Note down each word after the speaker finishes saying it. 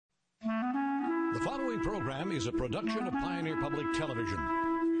The following program is a production of Pioneer Public Television.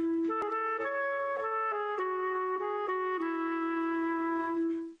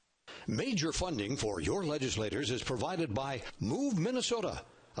 Major funding for your legislators is provided by Move Minnesota,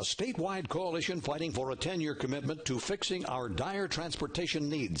 a statewide coalition fighting for a 10-year commitment to fixing our dire transportation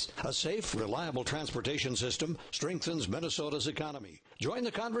needs. A safe, reliable transportation system strengthens Minnesota's economy. Join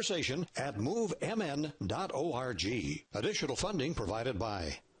the conversation at movemn.org. Additional funding provided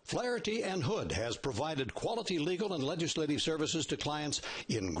by Flaherty and Hood has provided quality legal and legislative services to clients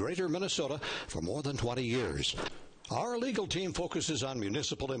in Greater Minnesota for more than 20 years. Our legal team focuses on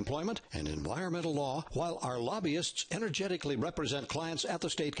municipal employment and environmental law, while our lobbyists energetically represent clients at the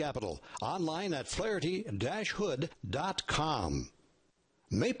state capitol. Online at flaherty-hood.com.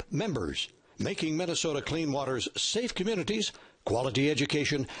 MAPE members, making Minnesota clean waters, safe communities, quality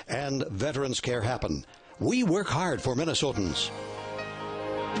education, and veterans care happen. We work hard for Minnesotans.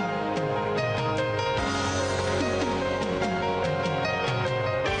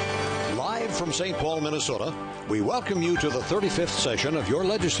 Live from St. Paul, Minnesota, we welcome you to the 35th session of Your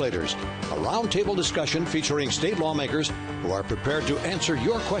Legislators, a roundtable discussion featuring state lawmakers who are prepared to answer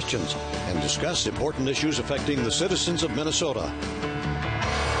your questions and discuss important issues affecting the citizens of Minnesota.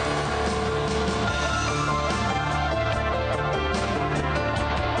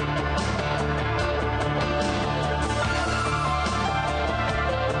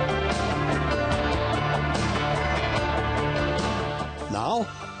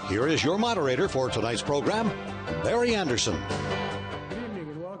 Here is your moderator for tonight's program, Barry Anderson. Good evening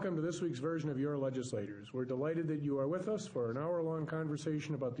and welcome to this week's version of Your Legislators. We're delighted that you are with us for an hour-long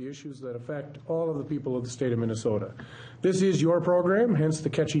conversation about the issues that affect all of the people of the state of Minnesota. This is your program, hence the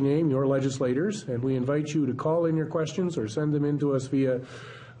catchy name, Your Legislators, and we invite you to call in your questions or send them in to us via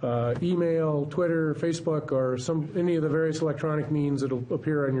email, Twitter, Facebook, or any of the various electronic means that will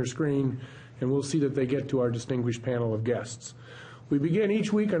appear on your screen, and we'll see that they get to our distinguished panel of guests. We begin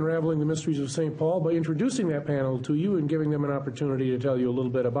each week unraveling the mysteries of St. Paul by introducing that panel to you and giving them an opportunity to tell you a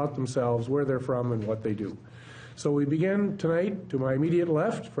little bit about themselves, where they're from, and what they do. So we begin tonight, to my immediate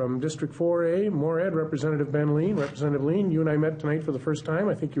left, from District 4A, Moorhead, Representative Ben Lean. Representative Lean, you and I met tonight for the first time.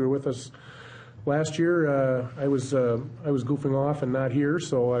 I think you were with us last year. I was goofing off and not here,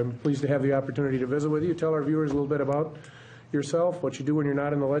 so I'm pleased to have the opportunity to visit with you. Tell our viewers a little bit about yourself, what you do when you're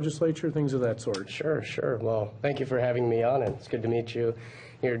not in the legislature, things of that sort. Sure. Well, thank you for having me on, and it's good to meet you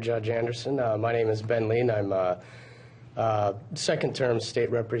here, Judge Anderson. My name is Ben Lean. I'm a second-term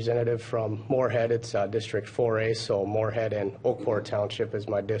state representative from Moorhead. It's District 4A, so Moorhead and Oakport Township is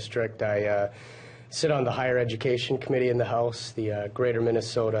my district. I sit on the Higher Education Committee in the House, the Greater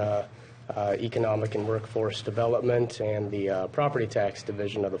Minnesota Economic and Workforce Development, and the Property Tax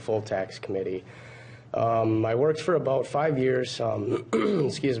Division of the Full Tax Committee. I worked for about 5 years,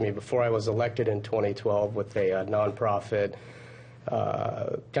 before I was elected in 2012 with a nonprofit,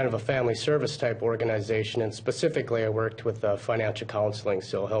 kind of a family service type organization, and specifically I worked with financial counseling,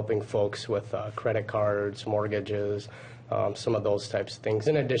 so helping folks with credit cards, mortgages, some of those types of things,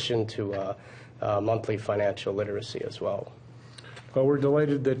 in addition to monthly financial literacy as well. Well, we're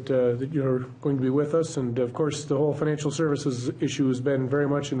delighted that you're going to be with us, and of course the whole financial services issue has been very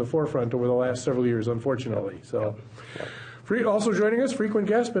much in the forefront over the last several years, unfortunately. So, also joining us, frequent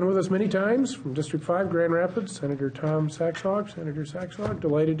guest, been with us many times, from District 5, Grand Rapids, Senator Tom Saxhog. Senator Saxhog,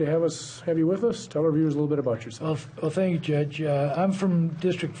 delighted to have you with us. Tell our viewers a little bit about yourself. Well, thank you, Judge. I'm from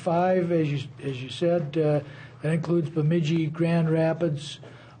District 5, as you said. That includes Bemidji, Grand Rapids,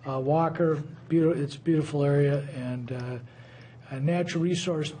 Walker. It's a beautiful area, and natural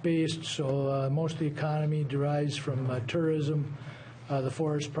resource based, so most of the economy derives from tourism, the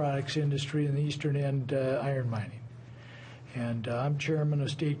forest products industry, and the eastern end iron mining. And I'm chairman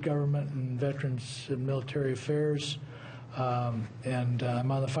of state government and veterans and military affairs, and I'm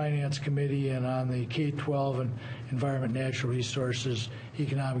on the finance committee and on the K-12 and environment, natural resources,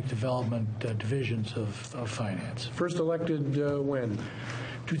 economic development divisions of finance. First elected when?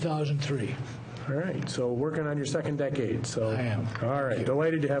 2003. All right, so working on your second decade. So I am. All right,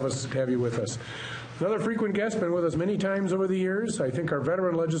 delighted to have you with us. Another frequent guest, been with us many times over the years. I think our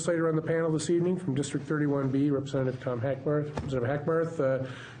veteran legislator on the panel this evening from District 31B, Representative Tom Hackbarth. Representative Hackbarth,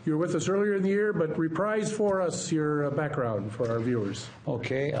 you were with us earlier in the year, but reprise for us your background for our viewers.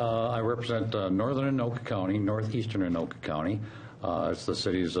 Okay, I represent northern Anoka County, northeastern Anoka County. It's the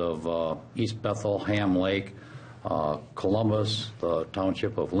cities of East Bethel, Ham Lake, Columbus, the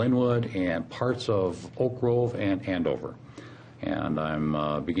township of Linwood, and parts of Oak Grove and Andover. And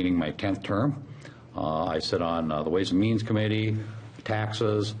I'm beginning my 10th term. I sit on the Ways and Means Committee,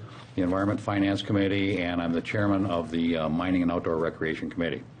 Taxes, the Environment Finance Committee, and I'm the chairman of the Mining and Outdoor Recreation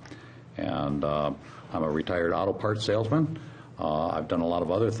Committee. And I'm a retired auto parts salesman. I've done a lot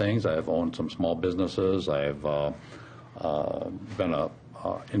of other things. I've owned some small businesses. I've been a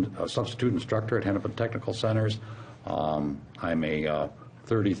substitute instructor at Hennepin Technical Centers. I'm a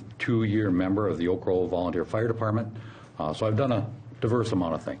 32-year member of the Oak Grove Volunteer Fire Department. So I've done a diverse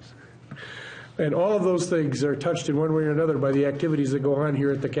amount of things. And all of those things are touched in one way or another by the activities that go on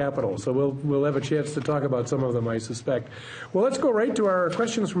here at the Capitol. So we'll have a chance to talk about some of them, I suspect. Well, let's go right to our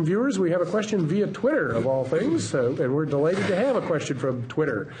questions from viewers. We have a question via Twitter, of all things, and we're delighted to have a question from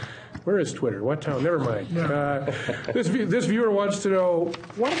Twitter. Where is Twitter? What town? Never mind. This viewer wants to know,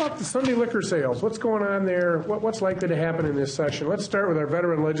 what about the Sunday liquor sales? What's going on there? What's likely to happen in this session? Let's start with our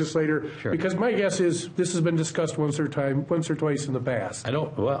veteran legislator, Sure. because my guess is this has been discussed once or twice in the past.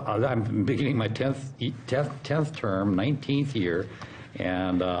 I'm beginning my 10th term, 19th year,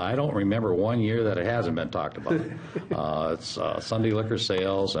 and I don't remember one year that it hasn't been talked about. It's Sunday liquor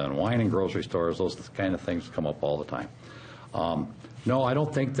sales and wine and grocery stores. Those kind of things come up all the time. No, I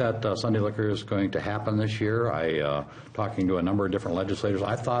don't think that Sunday liquor is going to happen this year. Talking to a number of different legislators,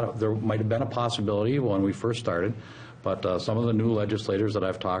 I thought there might have been a possibility when we first started, but some of the new legislators that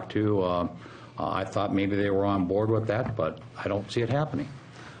I've talked to, I thought maybe they were on board with that, but I don't see it happening.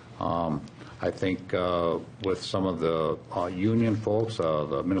 I think with some of the union folks,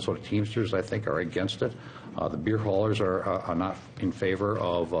 the Minnesota Teamsters, I think, are against it. The beer haulers are not in favor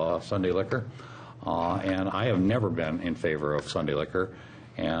of Sunday liquor. And I have never been in favor of Sunday liquor,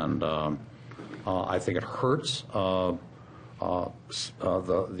 and I think it hurts the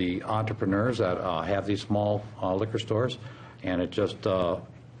entrepreneurs that have these small liquor stores, and it just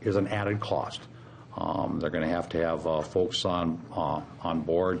is an added cost. They're going to have folks on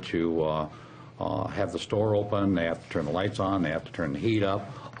board to have the store open. They have to turn the lights on. They have to turn the heat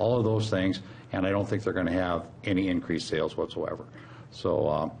up. All of those things, and I don't think they're going to have any increased sales whatsoever.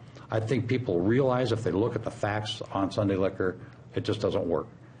 So. I think people realize if they look at the facts on Sunday liquor, it just doesn't work.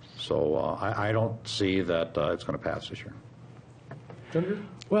 So I don't see that it's going to pass this year. Senator?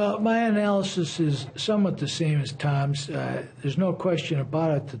 Well, my analysis is somewhat the same as Tom's. There's no question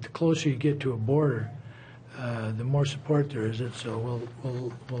about it that the closer you get to a border, the more support there is. So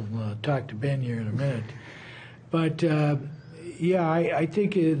we'll talk to Ben here in a minute. But yeah, I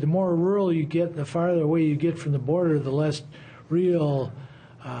think the more rural you get, the farther away you get from the border, the less real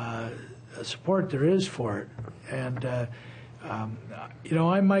support there is for it. And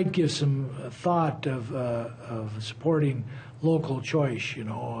I might give some thought of supporting local choice. In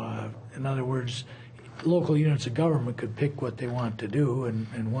other words, local units of government could pick what they want to do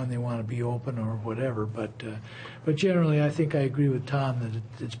and when they want to be open or whatever. But generally, I think I agree with Tom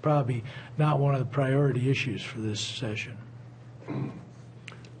that it's probably not one of the priority issues for this session.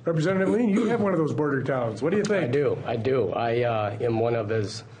 Representative Lean, you have one of those border towns. What do you think? I do. I am one of,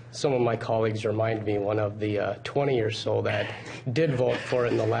 as some of my colleagues remind me, one of the 20 or so that did vote for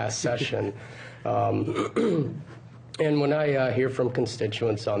it in the last session. And when I hear from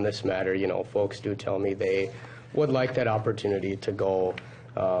constituents on this matter, folks do tell me they would like that opportunity to go,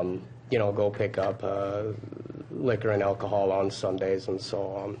 go pick up liquor and alcohol on Sundays and so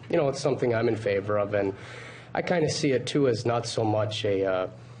on. It's something I'm in favor of, and I kind of see it too as not so much a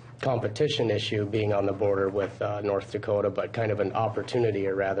competition issue being on the border with North Dakota, but kind of an opportunity,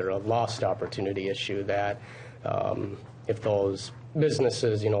 or rather a lost opportunity issue that if those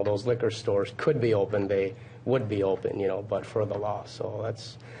businesses, those liquor stores could be open, they would be open, but for the law. So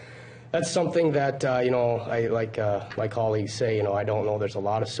that's something that, I like my colleagues say, I don't know there's a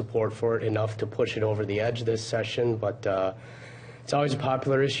lot of support for it, enough to push it over the edge this session, but it's always a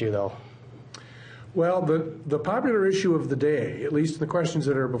popular issue, though. Well, the popular issue of the day, at least in the questions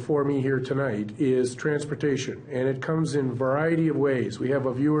that are before me here tonight, is transportation, and it comes in a variety of ways. We have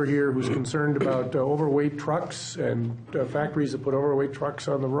a viewer here who's concerned about overweight trucks and factories that put overweight trucks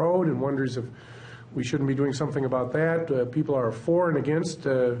on the road and wonders if we shouldn't be doing something about that. People are for and against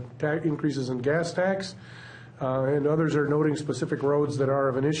increases in gas tax, and others are noting specific roads that are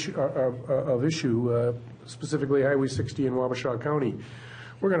of issue, specifically Highway 60 in Wabasha County.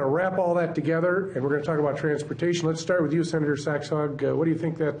 We're going to wrap all that together, and we're going to talk about transportation. Let's start with you, Senator Saxhog. Where do you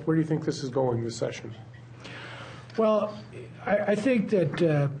think this is going this session? Well, I think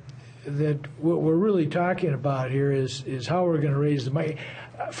that what we're really talking about here is how we're going to raise the money.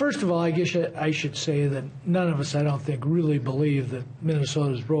 First of all, I guess I should say that none of us, I don't think, really believe that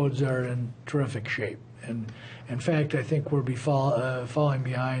Minnesota's roads are in terrific shape. And in fact, I think we'll be falling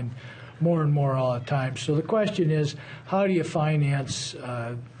behind more and more all the time. So the question is, how do you finance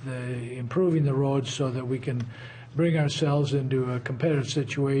improving the roads so that we can bring ourselves into a competitive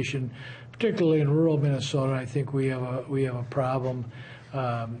situation, particularly in rural Minnesota? I think we have a problem.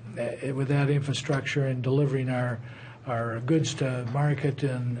 with that infrastructure and delivering our goods to market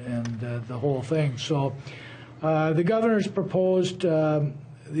and the whole thing. So the governor's proposed the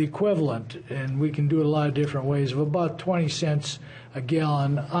equivalent, and we can do it a lot of different ways, of about 20 cents a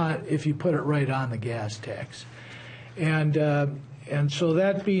gallon if you put it right on the gas tax. And so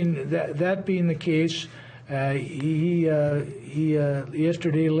that being the case, he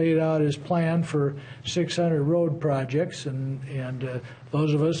yesterday laid out his plan for 600 road projects, and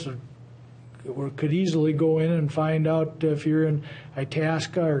those of us could easily go in and find out if you're in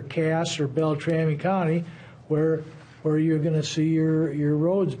Itasca or Cass or Beltrami County where you're going to see your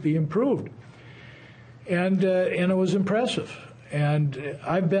roads be improved. And it was impressive. And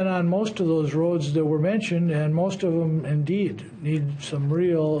I've been on most of those roads that were mentioned, and most of them indeed need some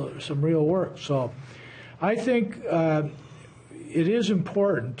real work. So I think it is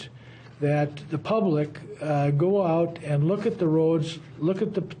important that the public go out and look at the roads, look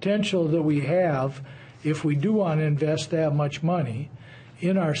at the potential that we have if we do want to invest that much money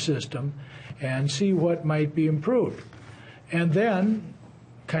in our system, and see what might be improved. And then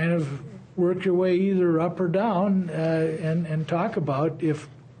kind of work your way either up or down and talk about if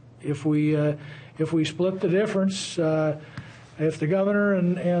we split the difference, if the governor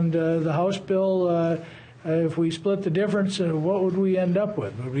and the House bill, if we split the difference, what would we end up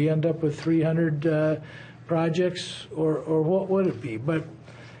with? Would we end up with 300 projects, or what would it be? But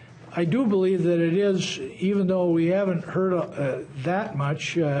I do believe that it is, even though we haven't heard that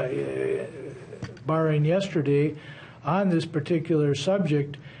much, barring yesterday, on this particular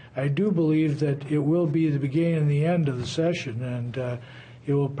subject, I do believe that it will be the beginning and the end of the session, and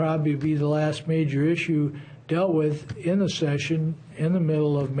it will probably be the last major issue dealt with in the session in the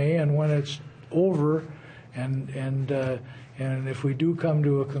middle of May, and when it's over, and if we do come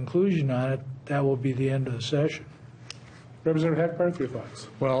to a conclusion on it, that will be the end of the session. Representative Hackbarth, your thoughts?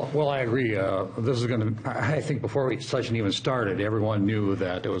 Well, I agree. This is going to. I think before the session even started, everyone knew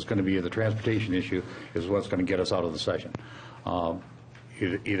that it was going to be the transportation issue is what's going to get us out of the session.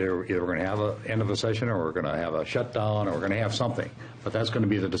 Either we're going to have an end of the session, or we're going to have a shutdown, or we're going to have something. But that's going to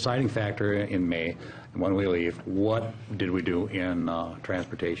be the deciding factor in May when we leave. What did we do in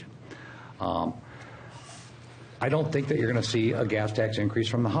transportation? I don't think that you're going to see a gas tax increase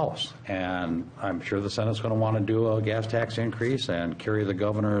from the House, and I'm sure the Senate's going to want to do a gas tax increase and carry the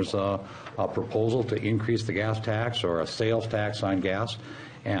governor's proposal to increase the gas tax or a sales tax on gas,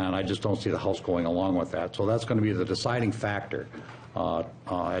 and I just don't see the House going along with that. So that's going to be the deciding factor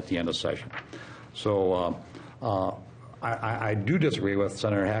at the end of session. So I do disagree with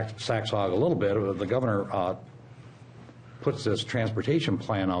Senator Saxhog a little bit. The governor puts this transportation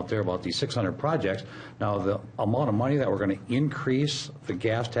plan out there about these 600 projects. Now, the amount of money that we're going to increase the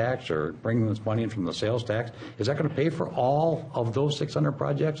gas tax or bring this money in from the sales tax, is that going to pay for all of those 600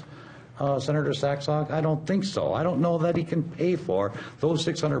 projects, Senator Saxhog? I don't think so. I don't know that he can pay for those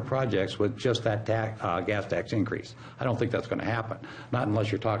 600 projects with just that gas tax increase. I don't think that's going to happen. Not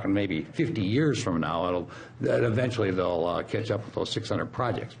unless you're talking maybe 50 years from now. Eventually they'll catch up with those 600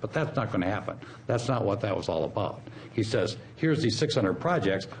 projects. But that's not going to happen. That's not what that was all about. He says, here's these 600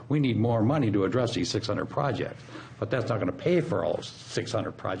 projects. We need more money to address these 600 projects. But that's not going to pay for all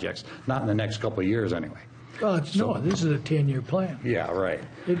 600 projects, not in the next couple of years anyway. Well, no, this is a 10-year plan. Yeah, right.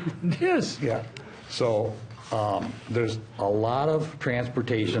 It is. Yeah. So there's a lot of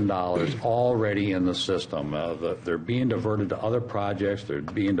transportation dollars already in the system. They're being diverted to other projects. They're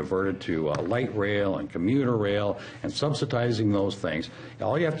being diverted to light rail and commuter rail and subsidizing those things.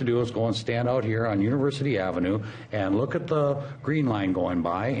 All you have to do is go and stand out here on University Avenue and look at the green line going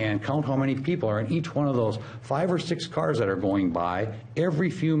by and count how many people are in each one of those 5 or 6 cars that are going by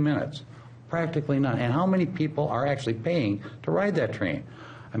every few minutes. Practically none. And how many people are actually paying to ride that train?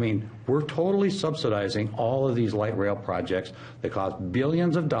 I mean, we're totally subsidizing all of these light rail projects that cost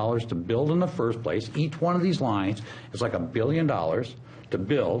billions of dollars to build in the first place. Each one of these lines is like $1 billion to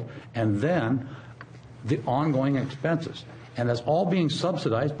build, and then the ongoing expenses. And that's all being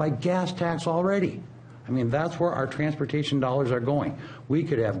subsidized by gas tax already. I mean, that's where our transportation dollars are going. We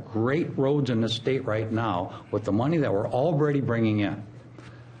could have great roads in this state right now with the money that we're already bringing in.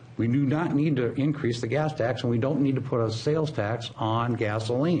 We do not need to increase the gas tax, and we don't need to put a sales tax on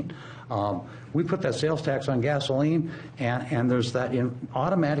gasoline. We put that sales tax on gasoline, and there's that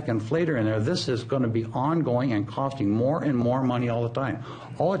automatic inflator in there. This is going to be ongoing and costing more and more money all the time.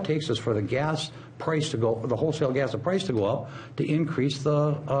 All it takes is for the gas price to go, the wholesale gas price to go up, to increase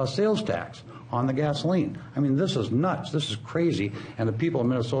the sales tax on the gasoline. I mean, this is nuts. This is crazy, and the people of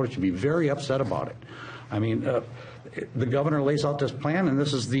Minnesota should be very upset about it. I mean, the governor lays out this plan, and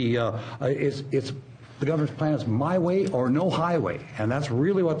this is the it's the governor's plan is my way or no highway, and that's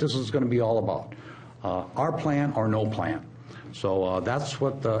really what this is going to be all about. Our plan or no plan. So that's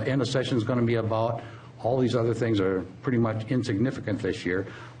what the end of session is going to be about. All these other things are pretty much insignificant this year.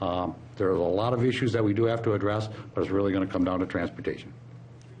 There are a lot of issues that we do have to address, but it's really going to come down to transportation.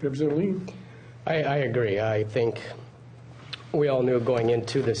 Representative Lee? I agree. I think we all knew going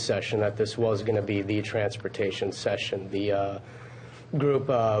into this session that this was going to be the transportation session. The group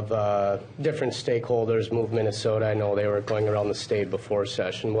of different stakeholders, Move Minnesota, I know they were going around the state before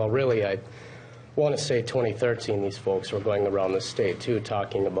session. Well, really, I want to say 2013, these folks were going around the state, too,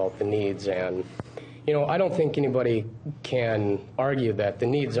 talking about the needs. And, you know, I don't think anybody can argue that the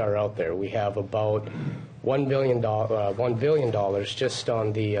needs are out there. We have about $1 billion just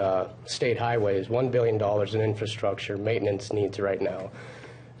on the state highways, $1 billion in infrastructure maintenance needs right now.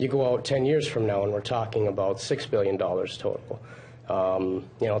 You go out 10 years from now, and we're talking about $6 billion total.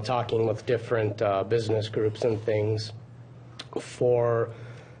 You know, talking with different business groups and things for,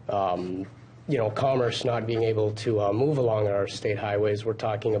 you know, commerce not being able to move along our state highways. We're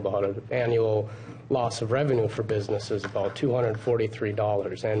talking about an annual loss of revenue for businesses, about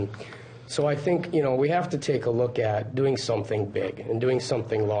 $243. And so I think, you know, we have to take a look at doing something big and doing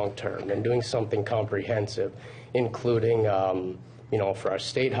something long-term and doing something comprehensive, including, you know, for our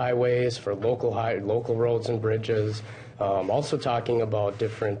state highways, for local roads and bridges, also talking about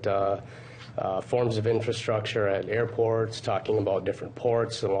different forms of infrastructure at airports, talking about different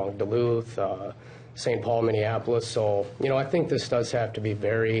ports along Duluth, St. Paul, Minneapolis. So, you know, I think this does have to be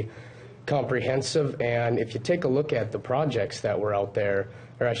very comprehensive. And if you take a look at the projects that were out there,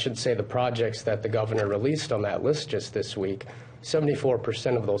 or I should say the projects that the governor released on that list just this week,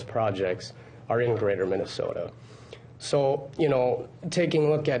 74% of those projects are in Greater Minnesota. So, you know, taking a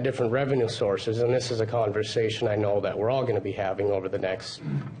look at different revenue sources, and this is a conversation I know that we're all going to be having over the next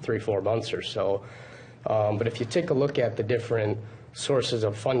 3-4 months or so, but if you take a look at the different sources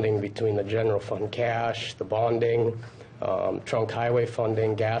of funding between the general fund cash, the bonding, trunk highway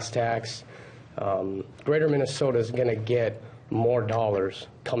funding, gas tax, Greater Minnesota is going to get more dollars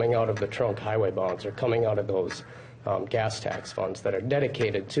coming out of the trunk highway bonds or coming out of those gas tax funds that are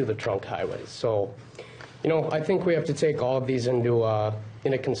dedicated to the trunk highways. So, you know, I think we have to take all of these into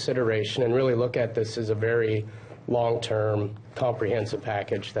consideration and really look at this as a very long-term, comprehensive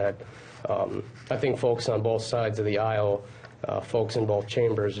package that I think folks on both sides of the aisle, folks in both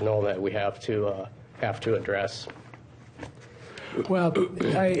chambers, know that we have to address. Well,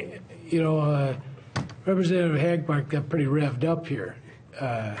 Representative Hagmark got pretty revved up here.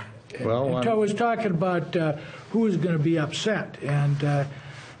 I was talking about who was going to be upset, and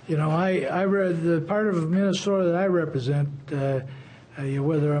you know, I read the part of Minnesota that I represent.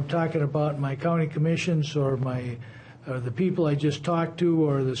 Whether I'm talking about my county commissions or the people I just talked to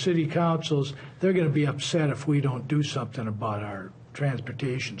or the city councils, they're going to be upset if we don't do something about our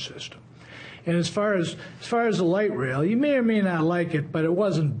transportation system. And as far as the light rail, you may or may not like it, but it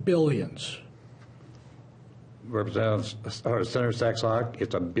wasn't billions. Senator Saxon,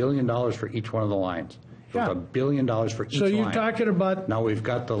 it's $1 billion for each one of the lines. Yeah. It's $1 billion for each line. So you're talking about... Now we've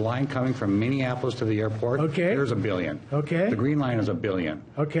got the line coming from Minneapolis to the airport. Okay. There's $1 billion. Okay. The green line is $1 billion.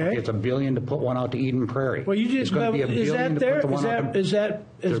 Okay. It's $1 billion to put one out to Eden Prairie. Well, you just... It's going to be $1 billion to put the one out to...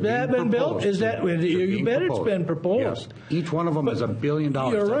 Has that been built? Is that... You bet it's been proposed. Yes. Each one of them is $1 billion.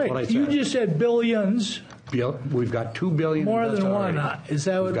 You're right. That's what I said. You just said billions. We've got $2 billion. More than one. Is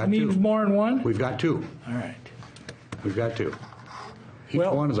that what it means, more than one? We've got two. All right. We've got two. Each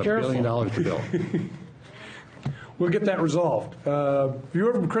one is $1 billion to build. We'll get that resolved.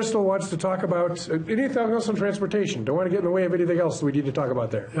 Viewer from Crystal wants to talk about anything else on transportation. Don't want to get in the way of anything else we need to talk about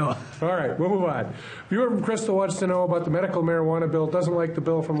there. No. All right, we'll move on. Viewer from Crystal wants to know about the medical marijuana bill. Doesn't like the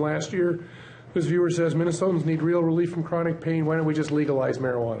bill from last year. This viewer says Minnesotans need real relief from chronic pain. Why don't we just legalize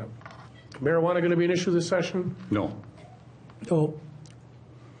marijuana? Marijuana going to be an issue this session? No. Oh.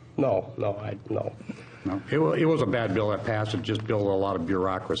 No. No. It was a bad bill that passed. It just built a lot of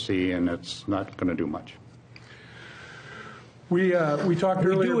bureaucracy, and it's not going to do much. We talked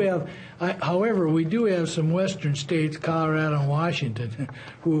earlier. However, we do have some western states, Colorado and Washington,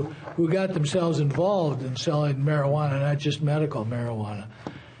 who got themselves involved in selling marijuana, not just medical marijuana.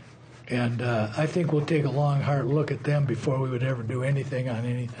 And I think we'll take a long, hard look at them before we would ever do anything on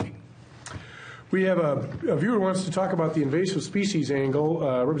anything. We have a viewer who wants to talk about the invasive species angle.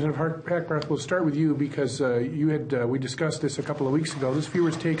 Representative Hackbrath, we'll start with you because we discussed this a couple of weeks ago. This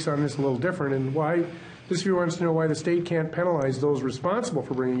viewer's takes on this a little different, and why this viewer wants to know why the state can't penalize those responsible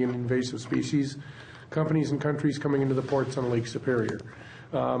for bringing in invasive species, companies and countries coming into the ports on Lake Superior.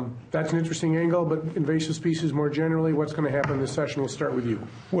 That's an interesting angle, but invasive species more generally, what's going to happen this session? We'll start with you.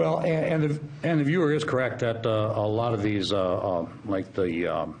 Well, and the viewer is correct that a lot of these, like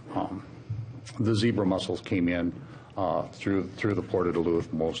the zebra mussels came in through the Port of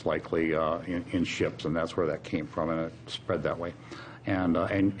Duluth, most likely in ships, and that's where that came from, and it spread that way. And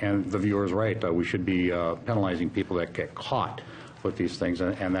the viewer is right. We should be penalizing people that get caught with these things,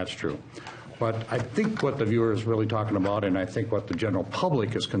 and that's true. But I think what the viewer is really talking about, and I think what the general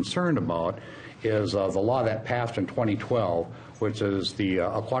public is concerned about, is the law that passed in 2012, which is the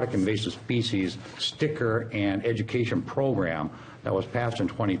Aquatic Invasive Species Sticker and Education Program that was passed in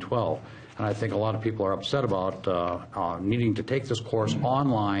 2012. And I think a lot of people are upset about needing to take this course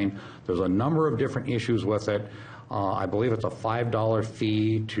online. There's a number of different issues with it. I believe it's a $5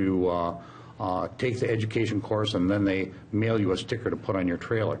 fee to take the education course, and then they mail you a sticker to put on your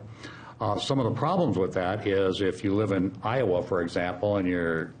trailer. Some of the problems with that is if you live in Iowa, for example, and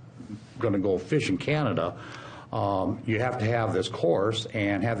you're going to go fish in Canada, you have to have this course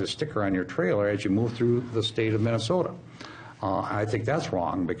and have this sticker on your trailer as you move through the state of Minnesota. I think that's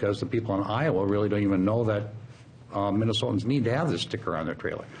wrong because the people in Iowa really don't even know that Minnesotans need to have this sticker on their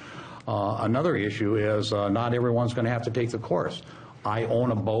trailer. Another issue is not everyone's going to have to take the course. I own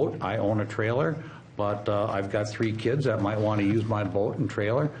a boat, I own a trailer, but I've got 3 kids that might want to use my boat and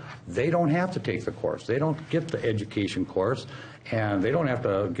trailer. They don't have to take the course. They don't get the education course, and they don't have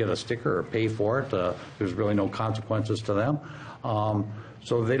to get a sticker or pay for it. There's really no consequences to them.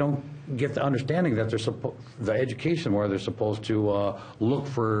 So they don't get the understanding that the education where they're supposed to look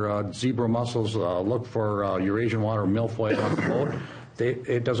for zebra mussels, look for Eurasian water milfoil on the boat.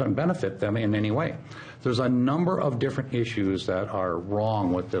 It doesn't benefit them in any way. There's a number of different issues that are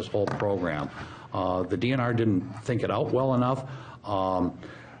wrong with this whole program. The DNR didn't think it out well enough.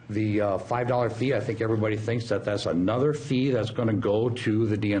 The $5 fee, I think everybody thinks that that's another fee that's going to go to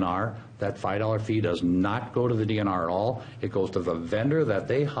the DNR. That $5 fee does not go to the DNR at all. It goes to the vendor that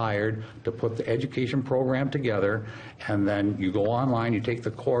they hired to put the education program together, and then you go online, you take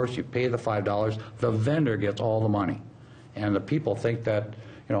the course, you pay the $5, the vendor gets all the money. And the people think that,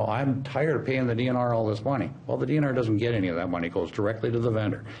 you know, I'm tired of paying the DNR all this money. Well, the DNR doesn't get any of that money. It goes directly to the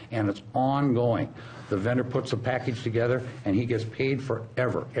vendor, and it's ongoing. The vendor puts a package together, and he gets paid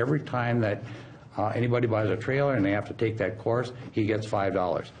forever. Every time that anybody buys a trailer and they have to take that course, he gets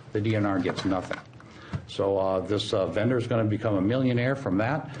 $5. The DNR gets nothing. So this vendor is going to become a millionaire from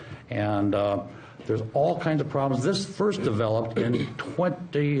that, and there's all kinds of problems. This first developed in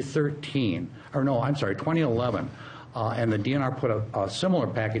 2011. And the DNR put a similar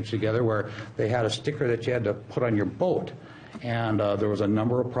package together where they had a sticker that you had to put on your boat. And there was a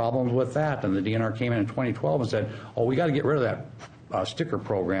number of problems with that. And the DNR came in 2012 and said, oh, we got to get rid of that sticker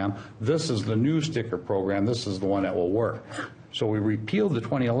program. This is the new sticker program. This is the one that will work. So we repealed the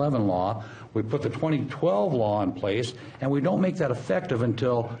 2011 law. We put the 2012 law in place, and we don't make that effective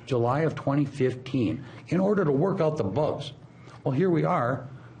until July of 2015 in order to work out the bugs. Well, here we are,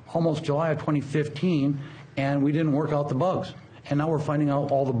 almost July of 2015, and we didn't work out the bugs. And now we're finding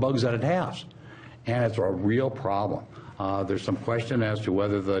out all the bugs that it has. And it's a real problem. There's some question as to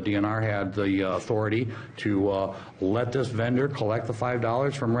whether the DNR had the authority to let this vendor collect the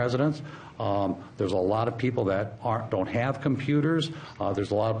 $5 from residents. There's a lot of people that don't have computers.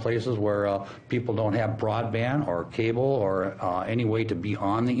 There's a lot of places where people don't have broadband or cable or any way to be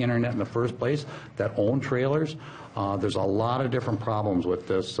on the internet in the first place that own trailers. There's a lot of different problems with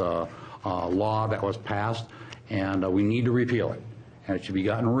this law that was passed, and we need to repeal it. And it should be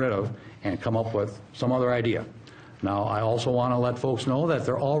gotten rid of and come up with some other idea. Now, I also want to let folks know that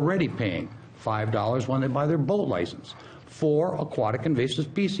they're already paying $5 when they buy their boat license for aquatic invasive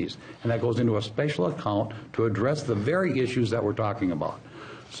species, and that goes into a special account to address the very issues that we're talking about.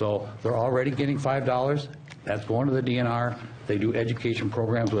 So they're already getting $5. That's going to the DNR. They do education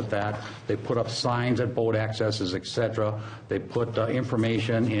programs with that. They put up signs at boat accesses, etc. They put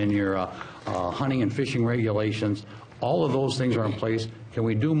information in your hunting and fishing regulations. All of those things are in place. Can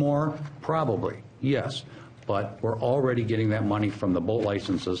we do more? Probably, yes. But we're already getting that money from the boat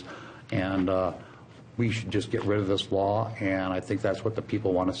licenses, and we should just get rid of this law, and I think that's what the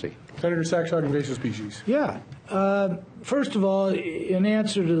people want to see. Senator Saxon, invasive species. Yeah. First of all, in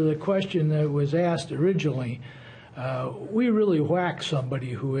answer to the question that was asked originally, we really whack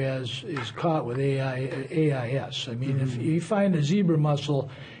somebody who is caught with AIS. I mean, if you find a zebra mussel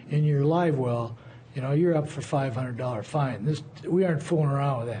in your live well, you know, you're up for $500 fine. We aren't fooling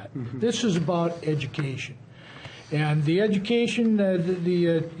around with that. This is about education. And the education,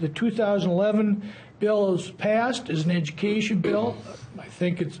 the 2011 bill is passed as an education bill. I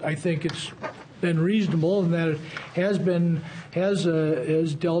think it's been reasonable and that it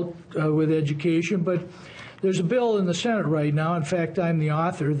has dealt with education. But there's a bill in the Senate right now. In fact, I'm the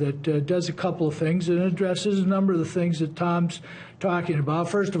author that does a couple of things and addresses a number of the things that Tom's talking about.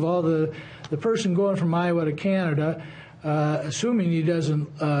 First of all, the person going from Iowa to Canada, assuming he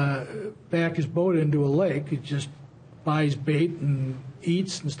doesn't back his boat into a lake, he just buys bait and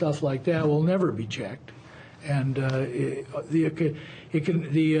eats and stuff like that, will never be checked. And the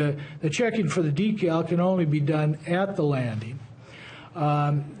checking for the decal can only be done at the landing.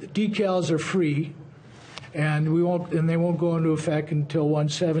 Decals are free, and they won't go into effect until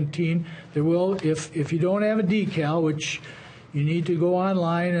 1/17. There will, if you don't have a decal, which you need to go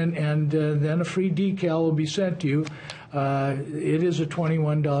online and then a free decal will be sent to you. It is a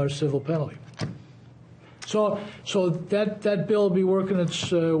 $21 civil penalty. So that bill will be working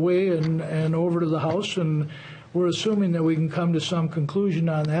its way and over to the House, and we're assuming that we can come to some conclusion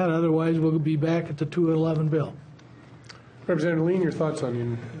on that. Otherwise, we'll be back at the 211 bill. Representative Lean, your thoughts on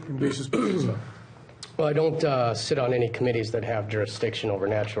invasive species stuff? Well, I don't sit on any committees that have jurisdiction over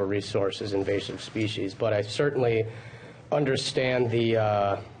natural resources, invasive species, but I certainly understand the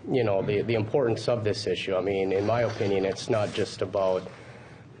importance of this issue. I mean, in my opinion, it's not just about,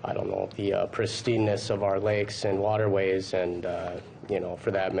 I don't know, the pristineness of our lakes and waterways and,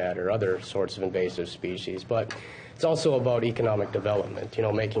 for that matter, other sorts of invasive species. But it's also about economic development,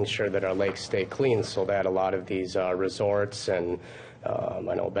 making sure that our lakes stay clean so that a lot of these resorts and,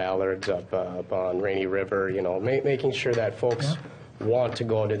 I know Ballard's up on Rainy River, making sure that folks want to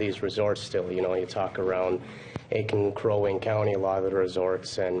go to these resorts still. You talk around Aiken, Crow Wing County, a lot of the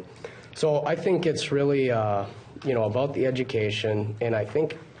resorts. And so I think it's really, about the education, and I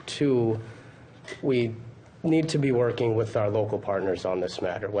think too, we need to be working with our local partners on this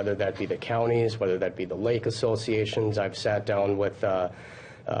matter, whether that be the counties, whether that be the lake associations. I've sat down with a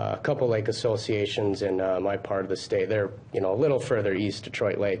couple lake associations in my part of the state. They're, a little further east,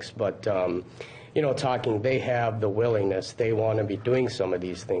 Detroit Lakes, but, talking, they have the willingness. They want to be doing some of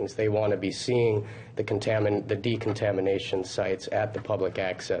these things. They want to be seeing the decontamination sites at the public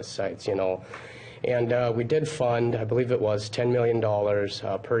access sites, And we did fund, I believe it was $10 million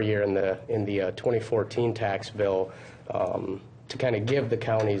per year in the 2014 tax bill to kind of give the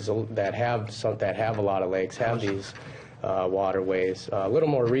counties that have a lot of lakes, have these waterways, a little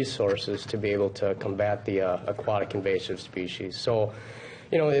more resources to be able to combat the aquatic invasive species. So,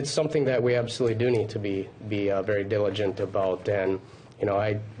 it's something that we absolutely do need to be very diligent about. And,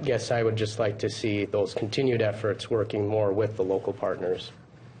 I guess I would just like to see those continued efforts working more with the local partners.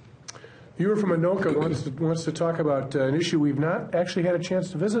 Viewer from Anoka wants to talk about an issue we've not actually had a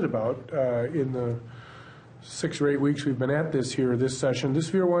chance to visit about in the 6 or 8 weeks we've been at this session. This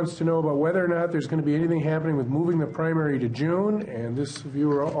viewer wants to know about whether or not there's going to be anything happening with moving the primary to June, and this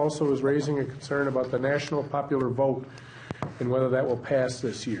viewer also is raising a concern about the national popular vote and whether that will pass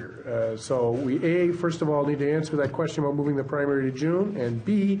this year. So we, first of all, need to answer that question about moving the primary to June, and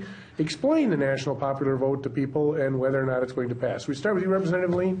B, explain the national popular vote to people and whether or not it's going to pass. We start with you,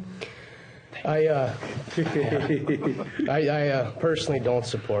 Representative Lean. I personally don't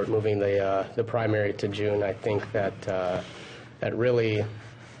support moving the primary to June. I think that that really,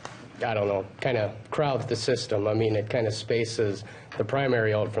 I don't know, kind of crowds the system. I mean, it kind of spaces the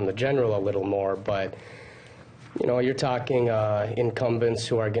primary out from the general a little more, but you're talking incumbents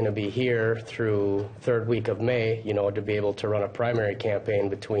who are going to be here through third week of May, to be able to run a primary campaign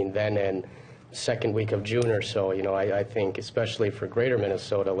between then and second week of June or so. I think, especially for greater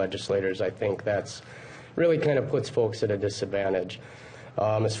Minnesota legislators, I think that's really kind of puts folks at a disadvantage.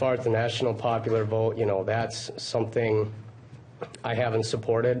 As far as the national popular vote, that's something I haven't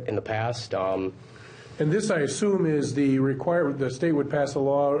supported in the past. And this, I assume, is the state would pass a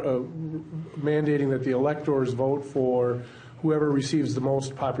law mandating that the electors vote for whoever receives the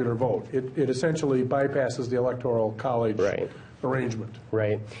most popular vote. It essentially bypasses the electoral college arrangement.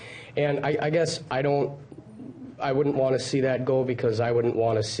 Right. And I guess I wouldn't want to see that go, because I wouldn't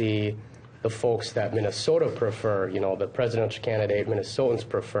want to see the folks that Minnesota prefer, the presidential candidate Minnesotans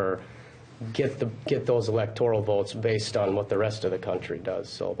prefer, get those electoral votes based on what the rest of the country does.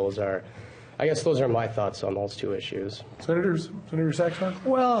 So those are my thoughts on those two issues. Senator Saxon?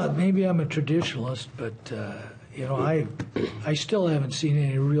 Well, maybe I'm a traditionalist, but I still haven't seen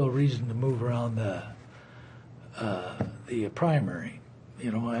any real reason to move around the primary.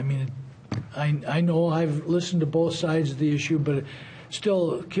 I know I've listened to both sides of the issue, but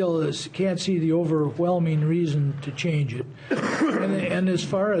still can't see the overwhelming reason to change it. And as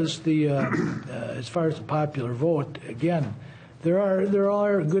far as the popular vote, again, there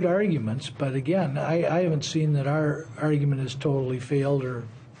are good arguments, but again, I haven't seen that our argument has totally failed or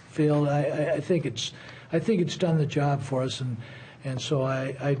failed. I think it's done the job for us, and so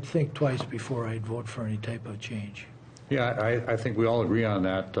I'd think twice before I'd vote for any type of change. Yeah, I think we all agree on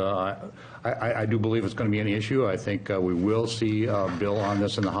that. I do believe it's going to be an issue. I think we will see a bill on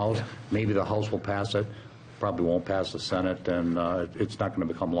this in the House. Maybe the House will pass it. Probably won't pass the Senate, and it's not going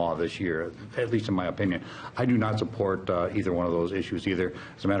to become law this year, at least in my opinion. I do not support either one of those issues either.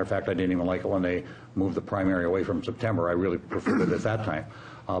 As a matter of fact, I didn't even like it when they moved the primary away from September. I really preferred it at that time.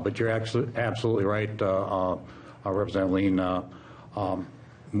 But you're absolutely right, Representative Lean.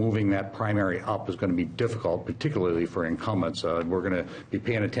 Moving that primary up is going to be difficult, particularly for incumbents. We're going to be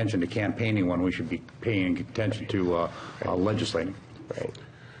paying attention to campaigning when we should be paying attention to legislating. Right.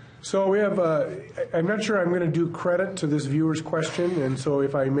 So we have, I'm not sure I'm going to do credit to this viewer's question, and so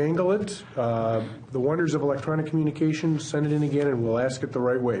if I mangle it, the wonders of electronic communication, send it in again and we'll ask it the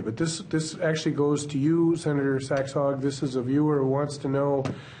right way. But this actually goes to you, Senator Saxhog. This is a viewer who wants to know,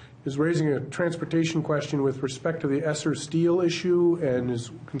 is raising a transportation question with respect to the Esser Steel issue and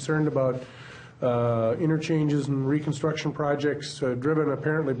is concerned about interchanges and reconstruction projects driven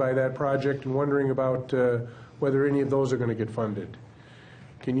apparently by that project and wondering about whether any of those are going to get funded.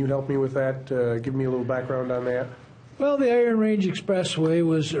 Can you help me with that? Give me a little background on that. Well, the Iron Range Expressway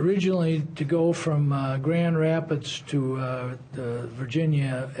was originally to go from Grand Rapids to the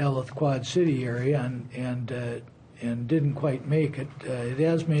Virginia-Ellis Quad City area, and didn't quite make it. It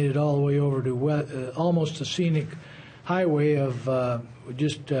has made it all the way over to almost a scenic highway of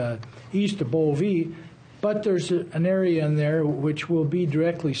just east of Beauvais, but there's an area in there which will be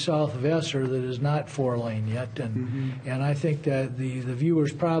directly south of Esser that is not 4-lane yet, and I think that the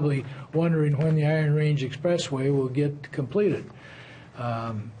viewer's probably wondering when the Iron Range Expressway will get completed.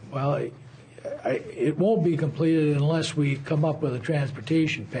 Well, it won't be completed unless we come up with a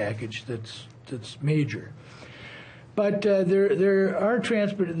transportation package that's major. But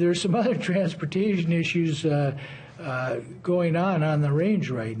there's some other transportation issues going on the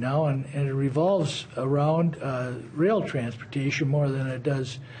range right now, and it revolves around rail transportation more than it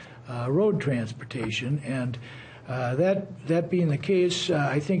does road transportation. And that being the case,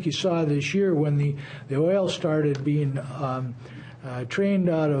 I think you saw this year when the oil started being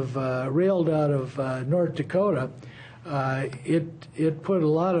railed out of North Dakota, it put a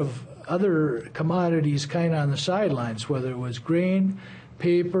lot of other commodities kind of on the sidelines, whether it was grain,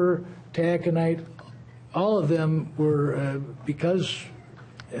 paper, taconite. All of them were because,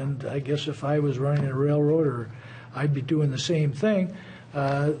 and I guess if I was running a railroad, or I'd be doing the same thing,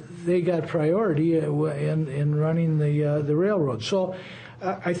 they got priority in running the railroad. So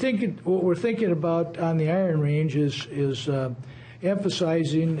I think what we're thinking about on the Iron Range is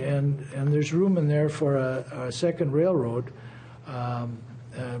emphasizing, and there's room in there for a second railroad,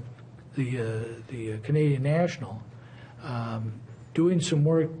 the Canadian National, doing some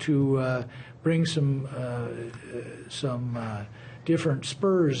work to bring some different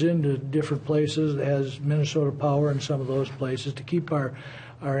spurs into different places, as Minnesota Power and some of those places, to keep our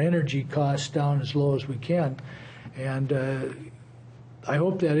energy costs down as low as we can. And I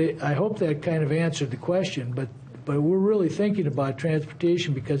hope that kind of answered the question, but we're really thinking about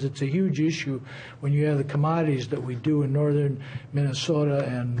transportation because it's a huge issue when you have the commodities that we do in northern Minnesota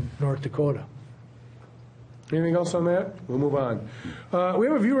and North Dakota. Anything else on that? We'll move on. We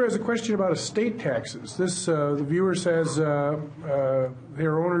have a viewer who has a question about estate taxes. The viewer says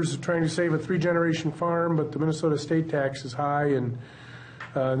their owners are trying to save a 3-generation farm, but the Minnesota estate tax is high, and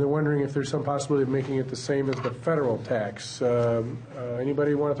they're wondering if there's some possibility of making it the same as the federal tax.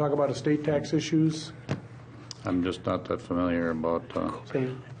 Anybody want to talk about estate tax issues? I'm just not that familiar about.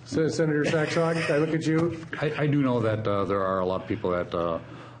 Senator Saxhog, I look at you. I do know that there are a lot of people that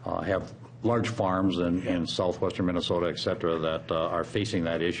have large farms in southwestern Minnesota, et cetera, that are facing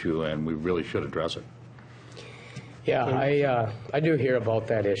that issue, and we really should address it. Yeah, I do hear about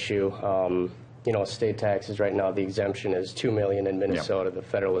that issue. State taxes right now, the exemption is $2 million in Minnesota. Yep. The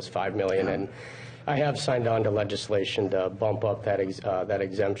federal is $5 million, and I have signed on to legislation to bump up that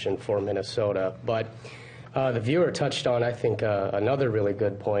exemption for Minnesota. But the viewer touched on, I think, another really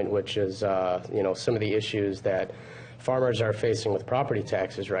good point, which is some of the issues that farmers are facing with property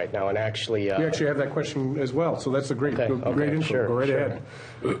taxes right now, and actually we actually have that question as well. So that's a great info. Sure, go right ahead.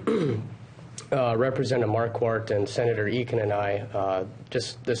 Representative Marquardt and Senator Eakin and I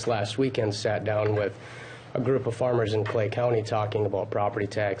just this last weekend sat down with a group of farmers in Clay County talking about property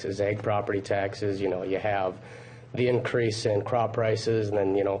taxes, ag property taxes. You have the increase in crop prices, and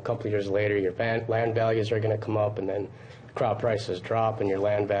then a couple of years later your land values are going to come up, and then crop prices drop and your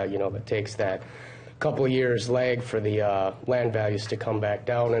land value, it takes that couple of years lag for the land values to come back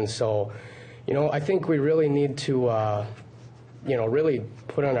down. And so, I think we really need to really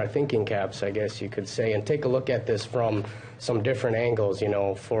put on our thinking caps, I guess you could say, and take a look at this from some different angles.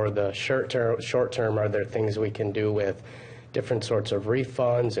 For the short term, are there things we can do with different sorts of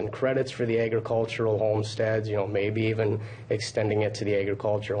refunds and credits for the agricultural homesteads, maybe even extending it to the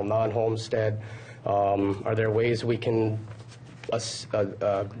agricultural non-homestead? Are there ways we can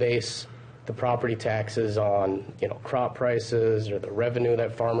base the property taxes on, crop prices or the revenue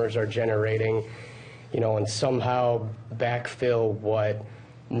that farmers are generating, and somehow backfill what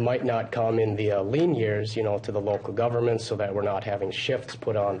might not come in the lean years, to the local governments, so that we're not having shifts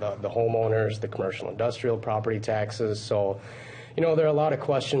put on the homeowners, the commercial industrial property taxes. So, there are a lot of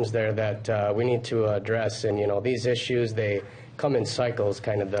questions there that we need to address. And, these issues, they come in cycles,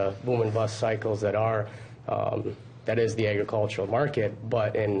 kind of the boom and bust cycles that is the agricultural market.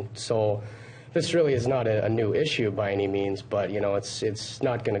 And so this really is not a new issue by any means, but, it's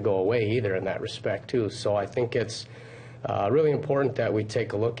not going to go away either in that respect, too. So I think it's really important that we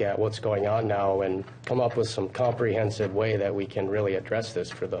take a look at what's going on now and come up with some comprehensive way that we can really address this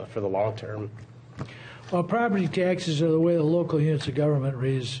for the long term. Well, property taxes are the way the local units of government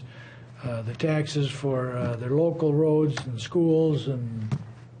raise the taxes for their local roads and schools and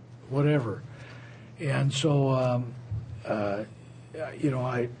whatever. And so, how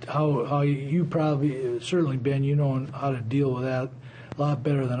you probably, certainly, Ben, you know how to deal with that a lot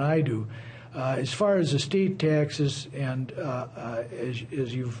better than I do. As far as the state taxes, and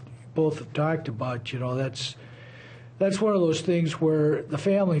as you've both have talked about, that's one of those things where the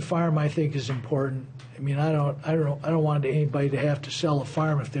family farm, I think, is important. I mean, I don't want anybody to have to sell a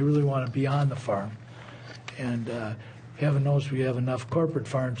farm if they really want to be on the farm. And heaven knows we have enough corporate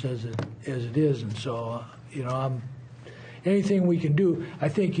farms as it is, and so anything we can do. I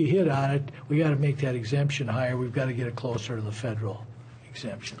think you hit on it. We got to make that exemption higher. We've got to get it closer to the federal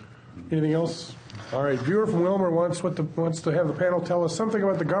exemption. Anything else? All right. Viewer from Wilmer wants to have the panel tell us something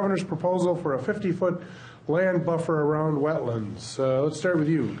about the governor's proposal for a 50-foot land buffer around wetlands. Let's start with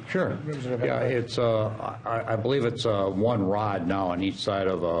you. Sure. Yeah, it's I believe it's 1 rod now on each side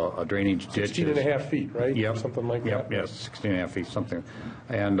of a drainage ditch. 16 and a half feet, right? Yep. Something like that. Yep. Yes, 16 and a half feet, something.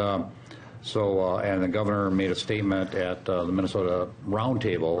 And and the governor made a statement at the Minnesota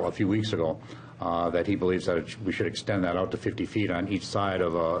Roundtable a few weeks ago that he believes that we should extend that out to 50 feet on each side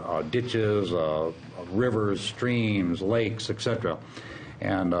of ditches, rivers, streams, lakes, etc.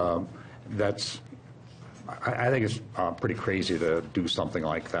 And I think it's pretty crazy to do something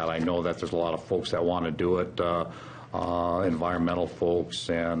like that. I know that there's a lot of folks that want to do it, environmental folks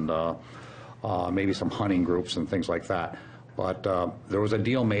and maybe some hunting groups and things like that. But there was a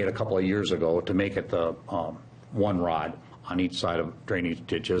deal made a couple of years ago to make it the 1 rod on each side of drainage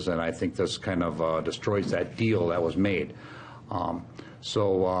ditches, and I think this kind of destroys that deal that was made. I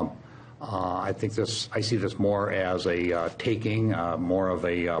think I see this more as a taking, more of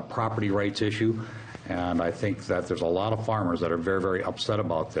a property rights issue, and I think that there's a lot of farmers that are very, very upset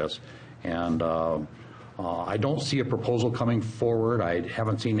about this. And I don't see a proposal coming forward. I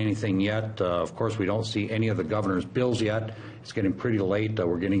haven't seen anything yet. Of course, we don't see any of the governor's bills yet. It's getting pretty late.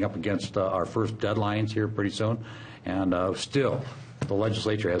 We're getting up against our first deadlines here pretty soon. And still, the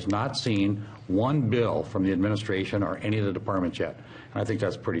legislature has not seen one bill from the administration or any of the departments yet. And I think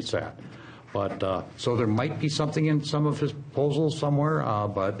that's pretty sad. But so there might be something in some of his proposals somewhere,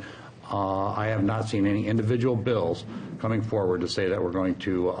 but I have not seen any individual bills coming forward to say that we're going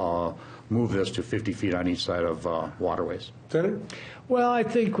to move this to 50 feet on each side of waterways. Senator? Well, I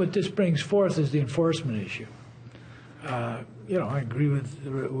think what this brings forth is the enforcement issue. I agree with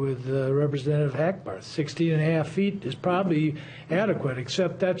Representative Hackbarth. 16 and a half feet is probably adequate,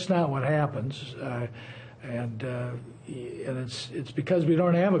 except that's not what happens. And it's because we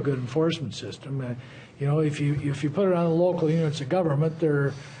don't have a good enforcement system. If you put it on the local units of government,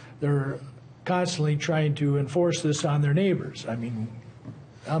 they're constantly trying to enforce this on their neighbors. I mean,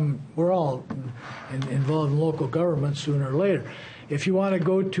 we're all involved in local government sooner or later. If you want to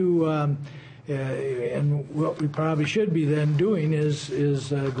go to and what we probably should be then doing is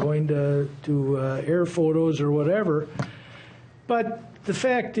going to air photos or whatever. But the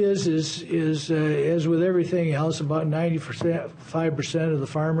fact is as with everything else, about 95% of the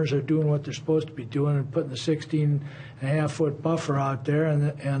farmers are doing what they're supposed to be doing and putting the 16.5-foot buffer out there, and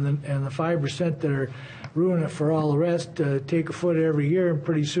the 5% that are ruining it for all the rest take a foot every year, and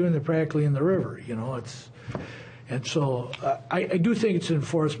pretty soon they're practically in the river. And so I do think it's an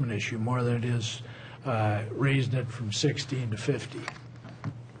enforcement issue more than it is raising it from 16 to 50.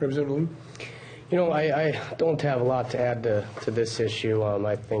 Representative Lee? I don't have a lot to add to this issue.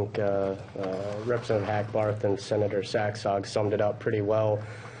 I think Representative Hackbarth and Senator Saxog summed it up pretty well.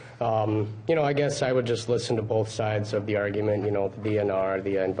 I guess I would just listen to both sides of the argument, the DNR,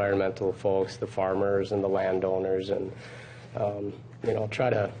 the environmental folks, the farmers and the landowners, and, try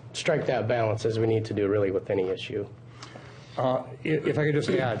to strike that balance as we need to do really with any issue. If I could just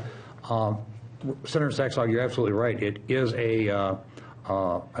add, Senator Saxog, you're absolutely right. It is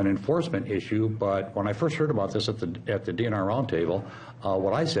an enforcement issue, but when I first heard about this at the DNR roundtable,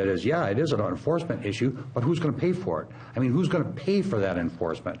 what I said is, yeah, it is an enforcement issue, but who's going to pay for it? I mean, who's going to pay for that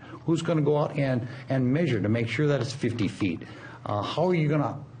enforcement? Who's going to go out and measure to make sure that it's 50 feet? How are you going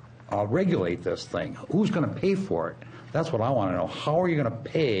to regulate this thing? Who's going to pay for it? That's what I want to know. How are you going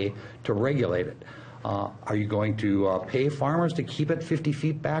to pay to regulate it? Are you going to pay farmers to keep it 50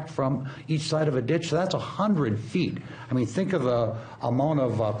 feet back from each side of a ditch? So that's 100 feet. I mean, think of the amount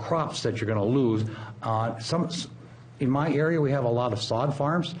of crops that you're going to lose. In my area, we have a lot of sod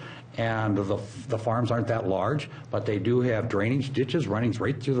farms, and the farms aren't that large, but they do have drainage ditches running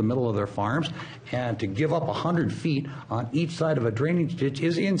right through the middle of their farms. And to give up 100 feet on each side of a drainage ditch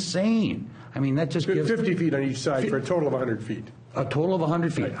is insane. I mean, that just gives 50 feet on each side for a total of 100 feet. A total of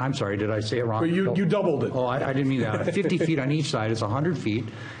 100 feet. I'm sorry, did I say it wrong? But you doubled it. Oh, I didn't mean that. 50 feet on each side is 100 feet,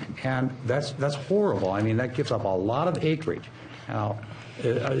 and that's horrible. I mean, that gives up a lot of acreage. Now,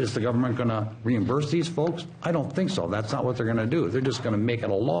 is the government going to reimburse these folks? I don't think so. That's not what they're going to do. They're just going to make it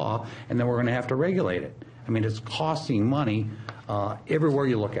a law, and then we're going to have to regulate it. I mean, it's costing money everywhere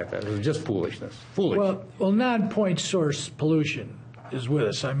you look at that. It's just foolishness. Foolish. Well, non-point source pollution is with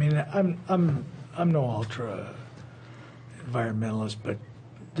us. I mean, I'm no ultra environmentalist, but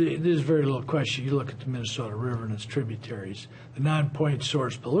there's very little question. You look at the Minnesota River and its tributaries, the non-point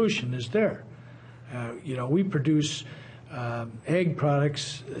source pollution is there. We produce ag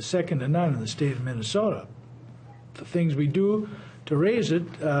products second to none in the state of Minnesota. The things we do to raise it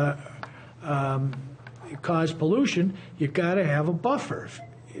cause pollution. You've got to have a buffer.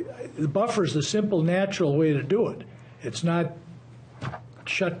 The buffer is the simple, natural way to do it. It's not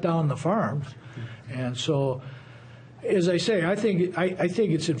shut down the farms. And so, as I say, I think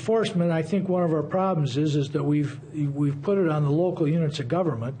it's enforcement. I think one of our problems is that we've put it on the local units of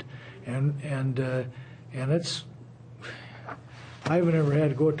government, and it's. I haven't ever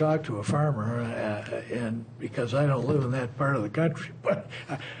had to go talk to a farmer, and because I don't live in that part of the country. But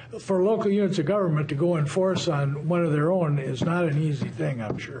for local units of government to go enforce on one of their own is not an easy thing,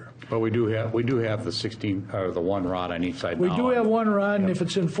 I'm sure. But we do have the 16 or the one rod on each side. We do have one rod, and if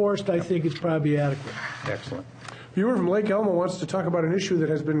it's enforced, I think it's probably adequate. Excellent. A viewer from Lake Elmo wants to talk about an issue that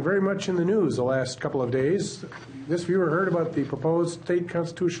has been very much in the news the last couple of days. This viewer heard about the proposed state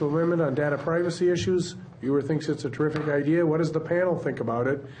constitutional amendment on data privacy issues. Viewer thinks it's a terrific idea. What does the panel think about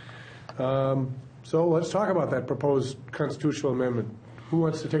it? So let's talk about that proposed constitutional amendment. Who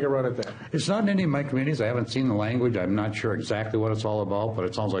wants to take a run at that? It's not in any of my committees. I haven't seen the language. I'm not sure exactly what it's all about, but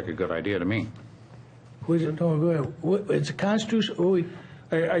it sounds like a good idea to me. Go ahead. It's a constitutional.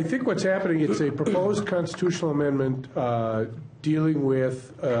 I think what's happening, it's a proposed constitutional amendment dealing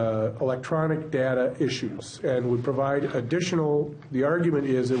with electronic data issues, and would provide additional, the argument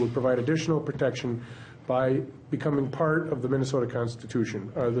is it would provide additional protection by becoming part of the Minnesota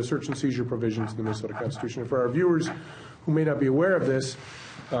Constitution, the search and seizure provisions of the Minnesota Constitution. And for our viewers who may not be aware of this,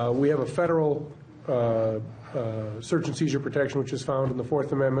 we have a federal search and seizure protection, which is found in the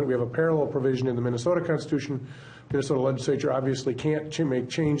Fourth Amendment. We have a parallel provision in the Minnesota Constitution. Minnesota legislature obviously can't make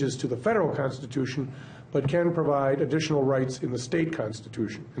changes to the federal Constitution, but can provide additional rights in the state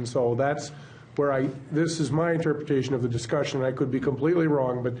Constitution. And so that's where this is my interpretation of the discussion. I could be completely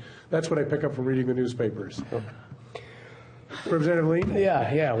wrong, but that's what I pick up from reading the newspapers. Representative Lee?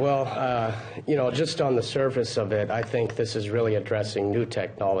 Yeah. Well, just on the surface of it, I think this is really addressing new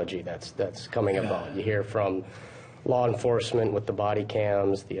technology that's coming about. You hear from law enforcement with the body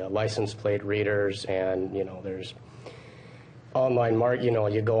cams, the license plate readers, and there's online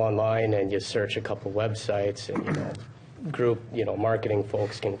you go online and you search a couple websites, and group marketing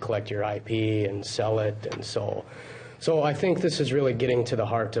folks can collect your IP and sell it, and so I think this is really getting to the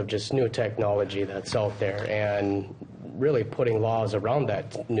heart of just new technology that's out there, and really putting laws around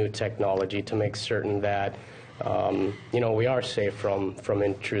that new technology to make certain that we are safe from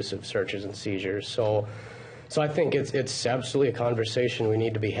intrusive searches and seizures. So I think it's absolutely a conversation we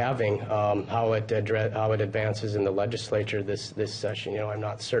need to be having. How it advances in the legislature this session, I'm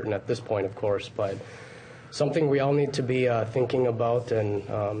not certain at this point, of course, but something we all need to be thinking about and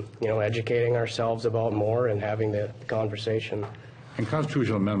educating ourselves about more and having the conversation. And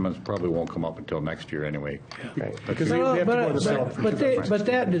constitutional amendments probably won't come up until next year anyway. Yeah. Right. Because they have to go to the Senate. But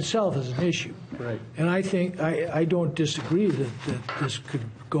that in itself is an issue. Right. And I think I don't disagree that this could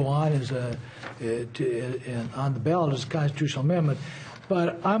go on as on the ballot as a constitutional amendment.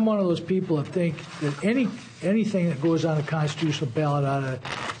 But I'm one of those people that think that anything that goes on a constitutional ballot ought to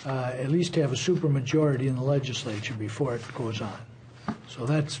at least have a supermajority in the legislature before it goes on. So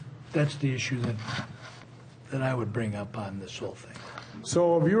that's the issue that I would bring up on this whole thing.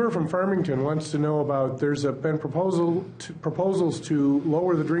 So a viewer from Farmington wants to know about, there's been proposals to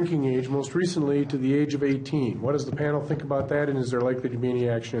lower the drinking age, most recently to the age of 18. What does the panel think about that, and is there likely to be any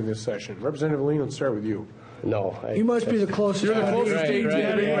action in this session? Representative Lean, let's start with you. No. You must be the closest. You're the closest age to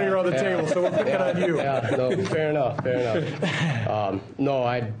anybody around the table, so we'll pick it on you. Yeah, no, fair enough. No,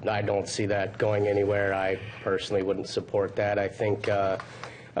 I don't see that going anywhere. I personally wouldn't support that. I think,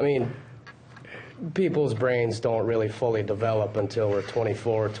 people's brains don't really fully develop until we're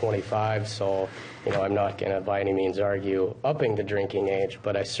 24, 25, so, I'm not going to by any means argue upping the drinking age,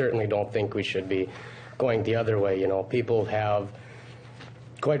 but I certainly don't think we should be going the other way.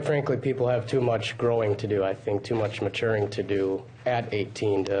 Quite frankly, people have too much growing to do, I think, too much maturing to do at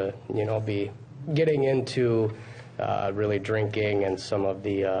 18 to, be getting into really drinking and some of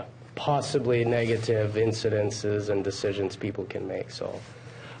the possibly negative incidences and decisions people can make, so.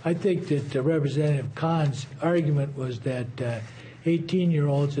 I think that Representative Kahn's argument was that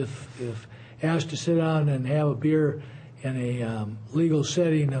 18-year-olds, if asked to sit down and have a beer in a legal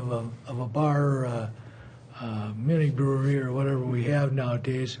setting of a bar, mini brewery, or whatever we have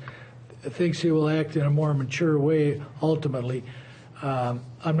nowadays, thinks he will act in a more mature way ultimately. I'm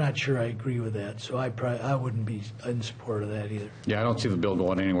not sure I agree with that, so I wouldn't be in support of that either. Yeah, I don't see the bill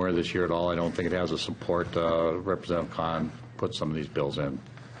going anywhere this year at all. I don't think it has the support. Representative Kahn put some of these bills in.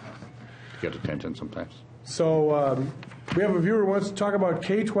 Get attention sometimes. So we have a viewer who wants to talk about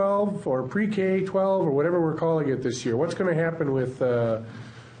K-12 or pre-K-12 or whatever we're calling it this year. What's going to happen with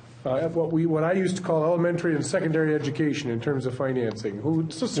what I used to call elementary and secondary education in terms of financing?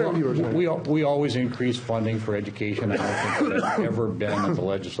 We always increase funding for education. I don't think that's ever been at the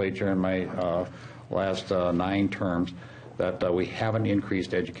legislature in my last 9 terms that we haven't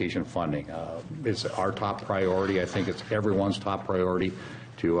increased education funding. It's our top priority. I think it's everyone's top priority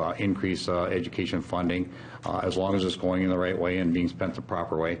to increase education funding, as long as it's going in the right way and being spent the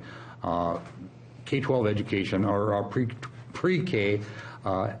proper way. K-12 education, or pre-K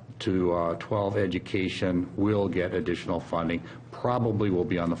to 12 education will get additional funding, probably will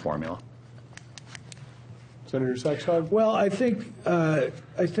be on the formula. Senator Saxon? Well, I think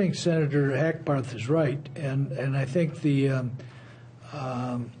Senator Hackbarth is right, and I think the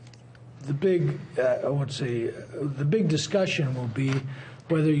big discussion will be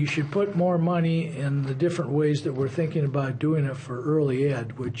whether you should put more money in the different ways that we're thinking about doing it for early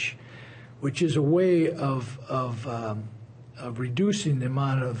ed, which is a way of reducing the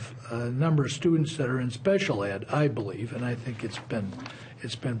amount of number of students that are in special ed, I believe, and I think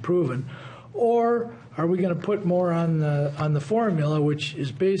it's been proven. Or are we going to put more on the formula, which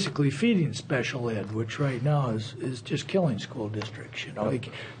is basically feeding special ed, which right now is just killing school districts? Not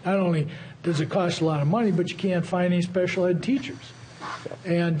only does it cost a lot of money, but you can't find any special ed teachers.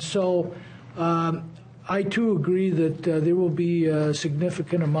 And so I, too, agree that there will be a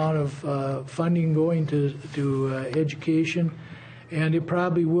significant amount of funding going to education, and it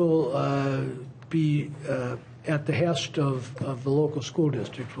probably will be at the hest of the local school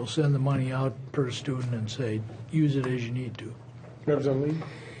districts. We'll send the money out per student and say, use it as you need to. Representative Lee?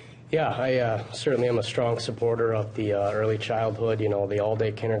 Yeah, I certainly am a strong supporter of the early childhood. The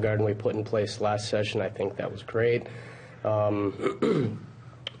all-day kindergarten we put in place last session, I think that was great.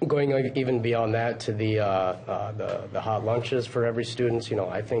 Going even beyond that to the hot lunches for every student,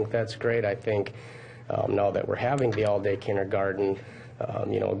 I think that's great. I think now that we're having the all-day kindergarten,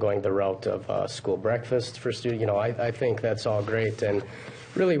 going the route of school breakfast for students, I think that's all great. And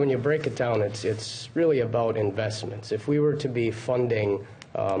really, when you break it down, it's really about investments. If we were to be funding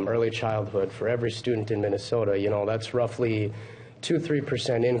early childhood for every student in Minnesota, that's roughly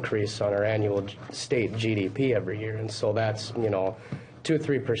 2-3% increase on our annual state GDP every year. And so that's,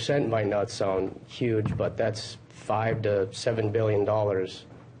 2-3% might not sound huge, but that's $5 to $7 billion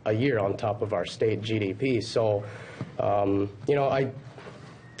a year on top of our state GDP. So,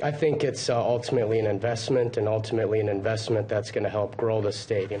 I think it's ultimately an investment, and ultimately an investment that's going to help grow the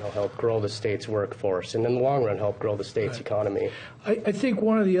state, help grow the state's workforce, and in the long run help grow the state's economy. I think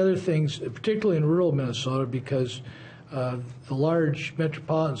one of the other things, particularly in rural Minnesota, because the large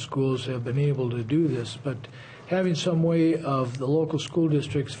metropolitan schools have been able to do this, but having some way of the local school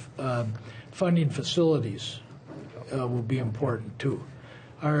districts funding facilities will be important too.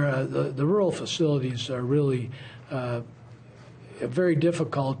 The rural facilities are really very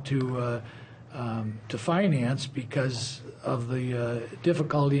difficult to finance because of the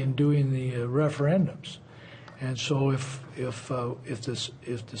difficulty in doing the referendums. And so if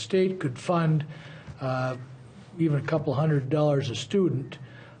the state could fund even a couple $100 a student,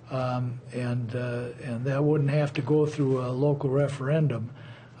 and that wouldn't have to go through a local referendum,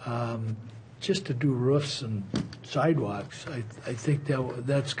 just to do roofs and sidewalks, I think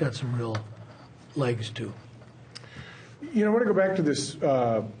that's got some real legs too. You know, I want to go back to this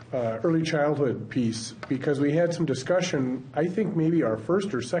early childhood piece, because we had some discussion, I think maybe our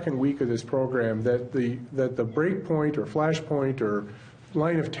first or second week of this program, that the break point or flash point or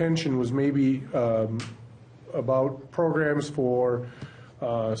line of tension was maybe about programs for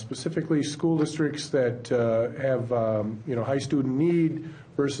specifically school districts that have high student need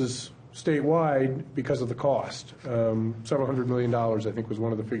versus statewide because of the cost. Several $100 million, I think, was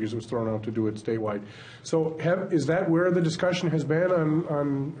one of the figures that was thrown out to do it statewide. So is that where the discussion has been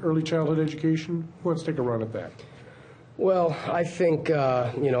on early childhood education? Who wants to take a run at that? Well, I think,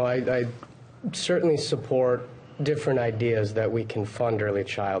 I certainly support different ideas that we can fund early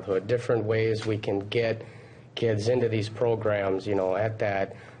childhood, different ways we can get kids into these programs, at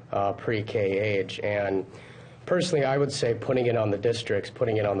that pre-K age. And personally, I would say putting it on the districts,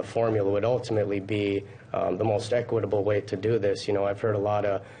 putting it on the formula would ultimately be the most equitable way to do this. I've heard a lot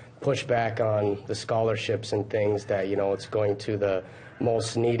of pushback on the scholarships and things that, it's going to the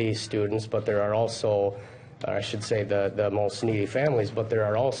most needy students, but there are also, I should say, the most needy families, but there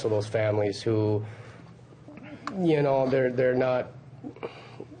are also those families who,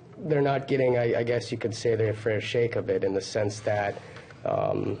 they're not getting, I guess you could say, their fair shake of it, in the sense that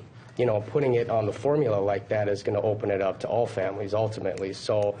putting it on the formula like that is going to open it up to all families ultimately.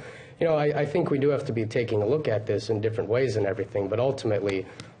 So, I think we do have to be taking a look at this in different ways and everything, but ultimately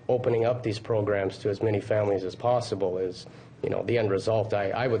opening up these programs to as many families as possible is, the end result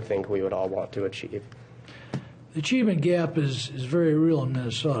I would think we would all want to achieve. The achievement gap is very real in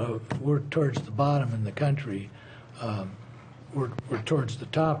Minnesota. We're towards the bottom in the country. We're towards the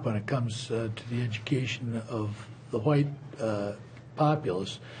top when it comes to the education of the white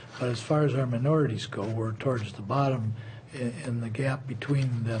populace, but as far as our minorities go, we're towards the bottom in the gap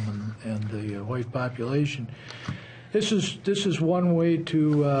between them and the white population. This is one way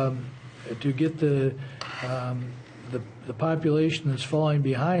to get the population that's falling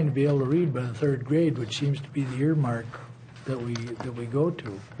behind to be able to read by the third grade, which seems to be the earmark that we go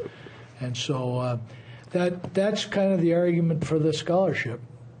to, and so that's kind of the argument for the scholarship,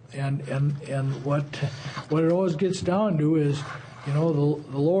 and what it always gets down to is, the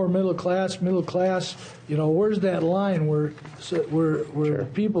lower middle class, where's that line where Sure.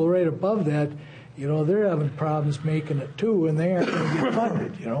 people right above that, they're having problems making it too, and they aren't going to get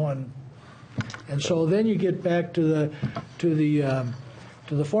funded, and so then you get back to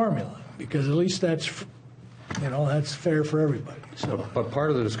the formula, because at least that's fair for everybody. So. But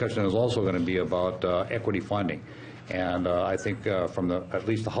part of the discussion is also going to be about equity funding. And I think from at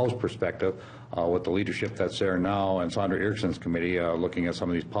least the House perspective, with the leadership that's there now and Sandra Erickson's committee looking at some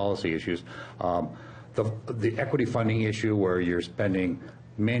of these policy issues, the equity funding issue, where you're spending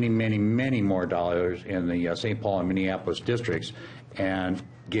many, many, many more dollars in the St. Paul and Minneapolis districts and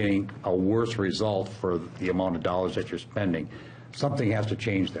getting a worse result for the amount of dollars that you're spending, something has to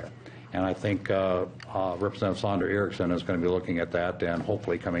change there. And I think Representative Sandra Erickson is going to be looking at that and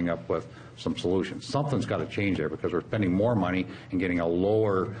hopefully coming up with some solutions. Something's got to change there, because we're spending more money and getting a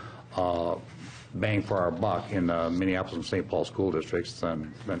lower bang for our buck in the Minneapolis and St. Paul school districts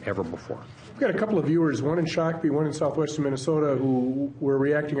than ever before. We've got a couple of viewers, one in Shakopee, one in southwestern Minnesota, who were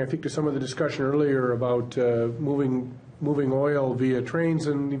reacting, I think, to some of the discussion earlier about moving oil via trains,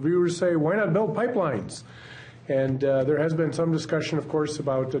 and the viewers say, why not build pipelines? And there has been some discussion, of course,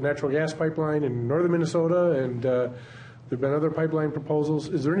 about the natural gas pipeline in northern Minnesota, and there have been other pipeline proposals.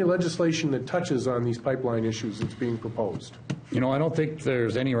 Is there any legislation that touches on these pipeline issues that's being proposed? I don't think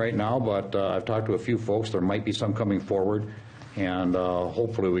there's any right now, but I've talked to a few folks. There might be some coming forward, and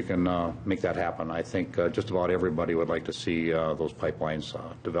hopefully we can make that happen. I think just about everybody would like to see those pipelines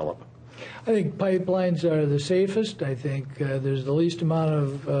develop. I think pipelines are the safest. I think there's the least amount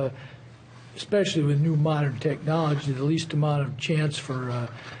of especially with new modern technology, the least amount of chance for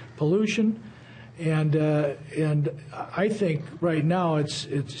pollution, and I think right now it's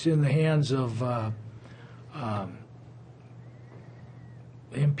in the hands of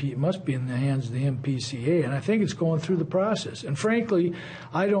it must be in the hands of the MPCA, and I think it's going through the process. And frankly,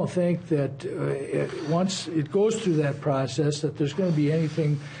 I don't think that once it goes through that process that there's going to be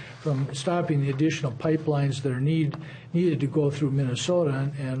anything from stopping the additional pipelines that are needed to go through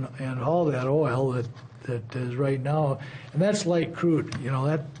Minnesota and all that oil that is right now, and that's light crude.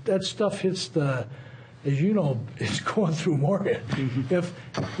 That stuff hits the as you know, is going through Moorhead. If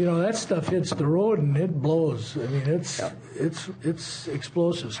that stuff hits the road and it blows, I mean it's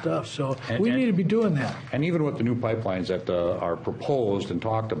explosive stuff. So we need to be doing that. And even with the new pipelines that are proposed and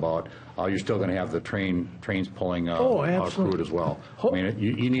talked about, you're still going to have the trains pulling crude as well. I mean,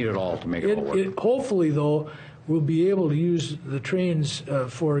 you need it all to make it all work. Hopefully, though, we'll be able to use the trains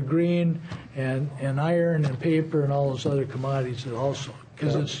for grain and iron and paper and all those other commodities also.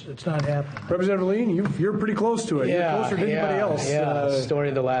 Because it's not happening. Representative Lean, you're pretty close to it. Yeah, you're closer than anybody else. Yeah, story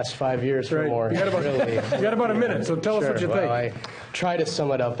of the last 5 years for more. You got about a minute, so tell us what you think. I try to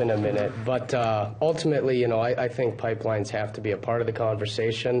sum it up in a minute, but ultimately, I think pipelines have to be a part of the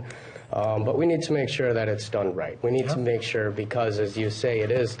conversation, but we need to make sure that it's done right. We need to make sure, because as you say, it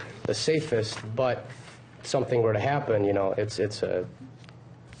is the safest, but something were to happen, it's a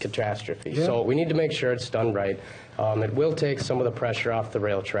catastrophe. Yeah. So we need to make sure it's done right. It will take some of the pressure off the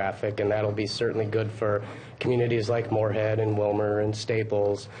rail traffic, and that'll be certainly good for communities like Moorhead and Wilmer and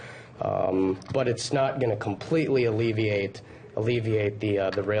Staples. But it's not going to completely alleviate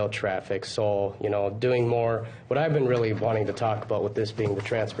the rail traffic. So, doing more, what I've been really wanting to talk about with this being the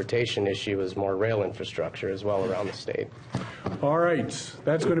transportation issue is more rail infrastructure as well around the state. All right.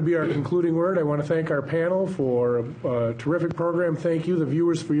 That's going to be our concluding word. I want to thank our panel for a terrific program. Thank you, the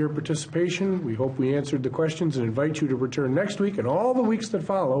viewers, for your participation. We hope we answered the questions and invite you to return next week and all the weeks that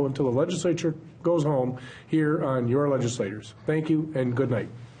follow until the legislature goes home here on Your Legislators. Thank you and good night.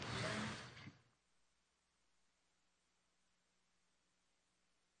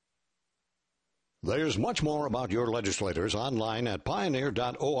 There's much more about Your Legislators online at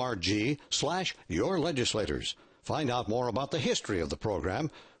pioneer.org/yourlegislators. Find out more about the history of the program,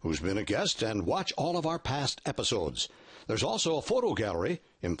 who's been a guest, and watch all of our past episodes. There's also a photo gallery,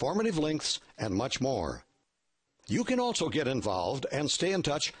 informative links, and much more. You can also get involved and stay in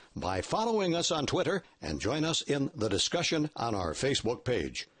touch by following us on Twitter and join us in the discussion on our Facebook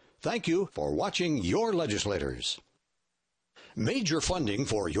page. Thank you for watching Your Legislators. Major funding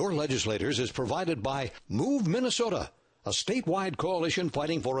for Your Legislators is provided by Move Minnesota, a statewide coalition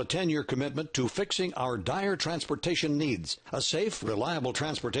fighting for a 10-year commitment to fixing our dire transportation needs. A safe, reliable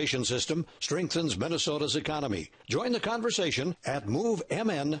transportation system strengthens Minnesota's economy. Join the conversation at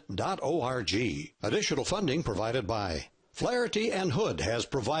movemn.org. Additional funding provided by Flaherty and Hood has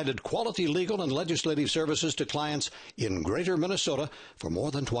provided quality legal and legislative services to clients in Greater Minnesota for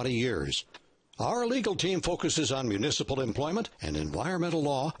more than 20 years. Our legal team focuses on municipal employment and environmental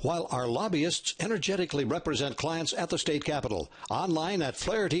law, while our lobbyists energetically represent clients at the state capitol. Online at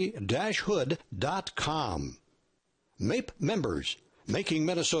flaherty-hood.com. MAPE members, making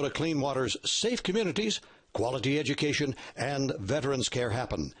Minnesota clean waters safe communities, quality education, and veterans care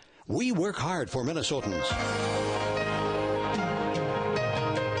happen. We work hard for Minnesotans.